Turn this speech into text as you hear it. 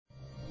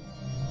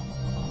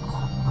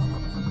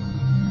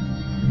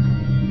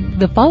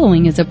The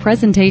following is a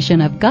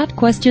presentation of Got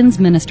Questions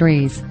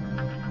Ministries.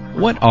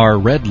 What are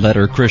Red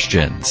Letter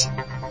Christians?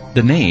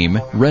 The name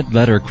Red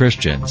Letter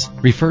Christians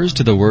refers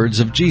to the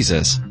words of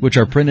Jesus, which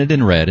are printed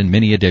in red in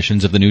many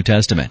editions of the New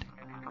Testament.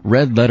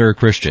 Red Letter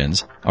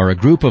Christians are a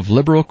group of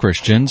liberal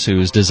Christians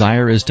whose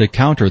desire is to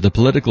counter the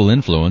political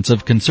influence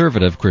of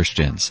conservative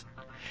Christians.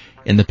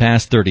 In the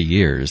past 30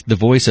 years, the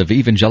voice of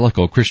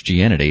evangelical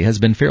Christianity has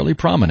been fairly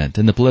prominent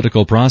in the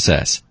political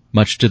process,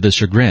 much to the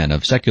chagrin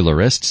of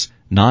secularists,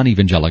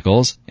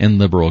 non-evangelicals, and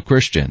liberal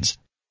Christians.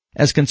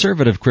 As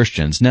conservative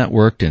Christians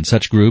networked in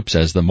such groups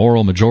as the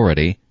Moral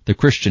Majority, the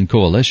Christian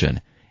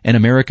Coalition, and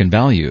American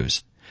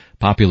Values,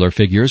 popular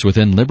figures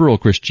within liberal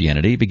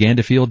Christianity began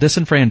to feel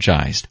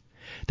disenfranchised.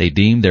 They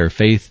deemed their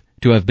faith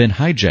to have been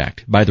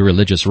hijacked by the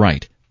religious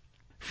right.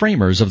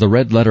 Framers of the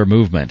Red Letter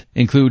movement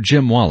include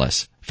Jim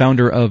Wallis,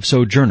 founder of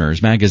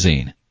Sojourners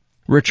magazine,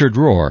 Richard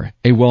Rohr,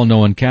 a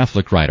well-known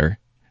Catholic writer,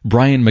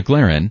 Brian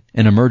McLaren,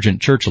 an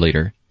emergent church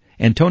leader,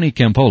 and Tony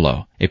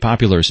Campolo, a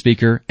popular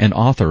speaker and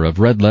author of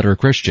Red Letter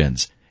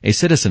Christians, a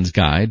citizen's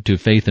guide to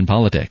faith and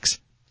politics.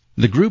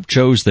 The group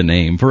chose the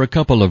name for a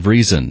couple of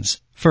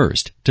reasons.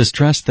 First, to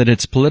stress that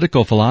its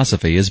political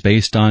philosophy is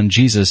based on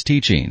Jesus'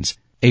 teachings,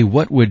 a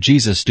what would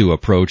Jesus do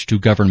approach to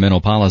governmental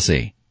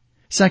policy.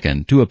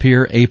 Second, to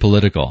appear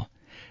apolitical.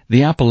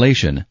 The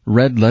appellation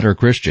Red Letter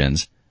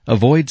Christians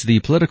avoids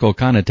the political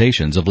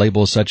connotations of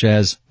labels such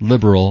as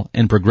liberal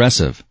and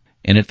progressive,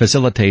 and it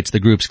facilitates the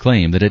group's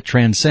claim that it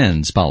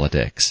transcends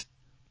politics.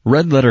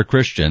 Red Letter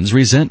Christians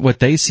resent what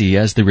they see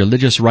as the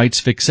religious right's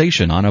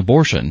fixation on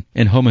abortion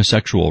and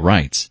homosexual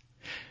rights.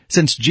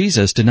 Since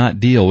Jesus did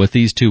not deal with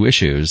these two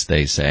issues,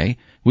 they say,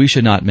 we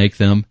should not make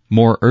them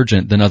more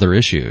urgent than other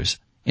issues.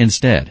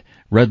 Instead,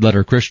 Red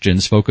Letter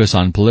Christians focus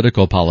on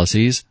political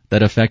policies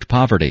that affect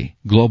poverty,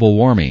 global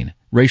warming,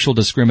 racial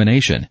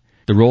discrimination,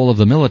 the role of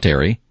the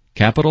military,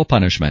 capital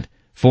punishment,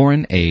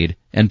 foreign aid,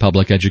 and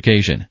public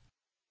education.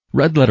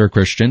 Red Letter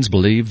Christians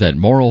believe that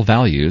moral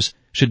values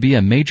should be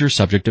a major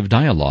subject of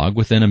dialogue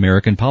within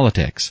American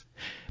politics,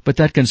 but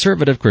that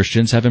conservative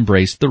Christians have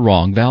embraced the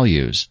wrong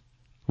values.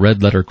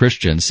 Red Letter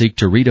Christians seek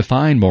to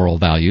redefine moral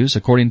values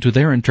according to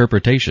their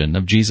interpretation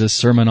of Jesus'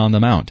 Sermon on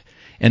the Mount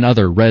and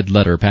other red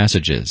letter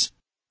passages.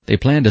 They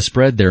plan to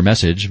spread their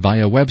message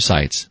via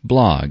websites,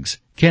 blogs,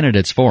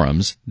 candidates'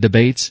 forums,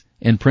 debates,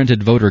 and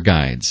printed voter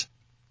guides.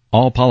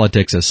 All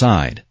politics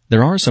aside,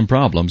 there are some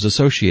problems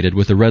associated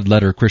with the Red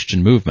Letter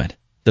Christian movement.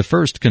 The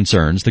first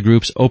concerns the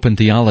group's open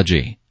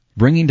theology.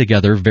 Bringing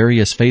together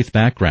various faith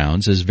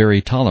backgrounds is very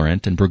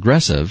tolerant and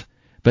progressive,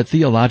 but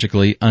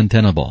theologically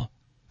untenable.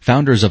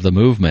 Founders of the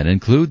movement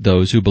include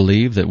those who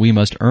believe that we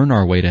must earn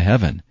our way to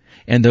heaven,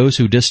 and those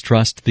who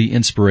distrust the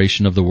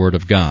inspiration of the Word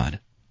of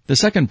God. The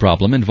second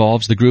problem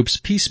involves the group's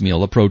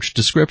piecemeal approach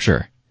to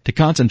Scripture. To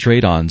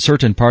concentrate on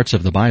certain parts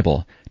of the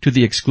Bible to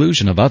the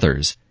exclusion of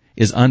others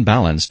is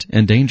unbalanced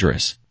and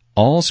dangerous.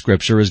 All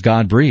Scripture is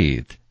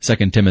God-breathed, 2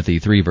 Timothy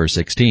 3 verse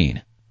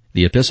 16.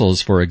 The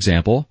epistles, for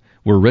example,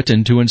 were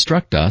written to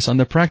instruct us on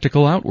the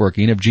practical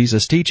outworking of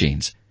Jesus'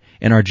 teachings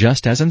and are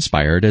just as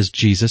inspired as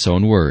Jesus'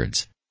 own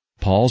words.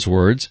 Paul's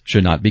words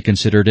should not be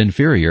considered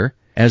inferior,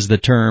 as the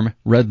term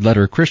Red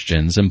Letter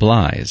Christians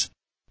implies.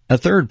 A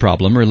third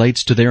problem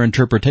relates to their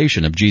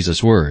interpretation of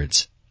Jesus'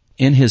 words.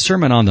 In his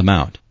Sermon on the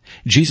Mount,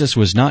 Jesus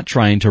was not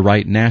trying to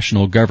write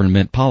national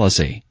government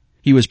policy.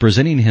 He was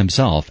presenting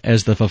himself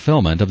as the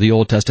fulfillment of the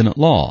Old Testament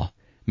law,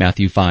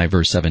 Matthew 5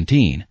 verse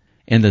 17,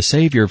 and the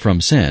Savior from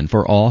sin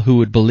for all who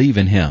would believe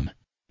in him.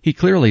 He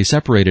clearly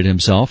separated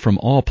himself from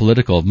all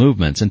political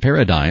movements and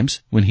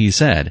paradigms when he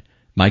said,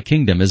 "My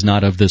kingdom is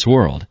not of this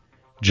world,"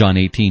 John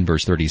 18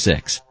 verse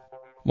 36.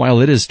 While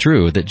it is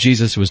true that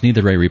Jesus was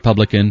neither a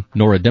Republican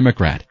nor a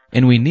Democrat,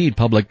 and we need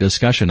public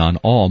discussion on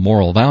all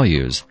moral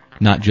values,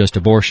 not just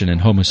abortion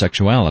and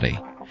homosexuality,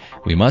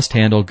 we must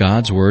handle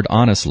God's Word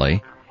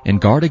honestly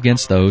and guard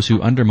against those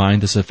who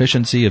undermine the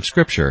sufficiency of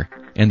Scripture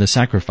and the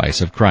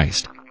sacrifice of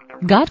Christ.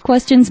 Got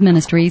Questions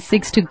Ministries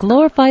seeks to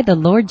glorify the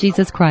Lord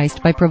Jesus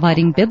Christ by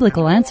providing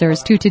biblical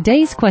answers to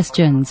today's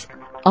questions.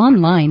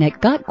 Online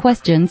at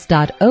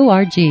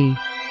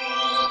gotquestions.org.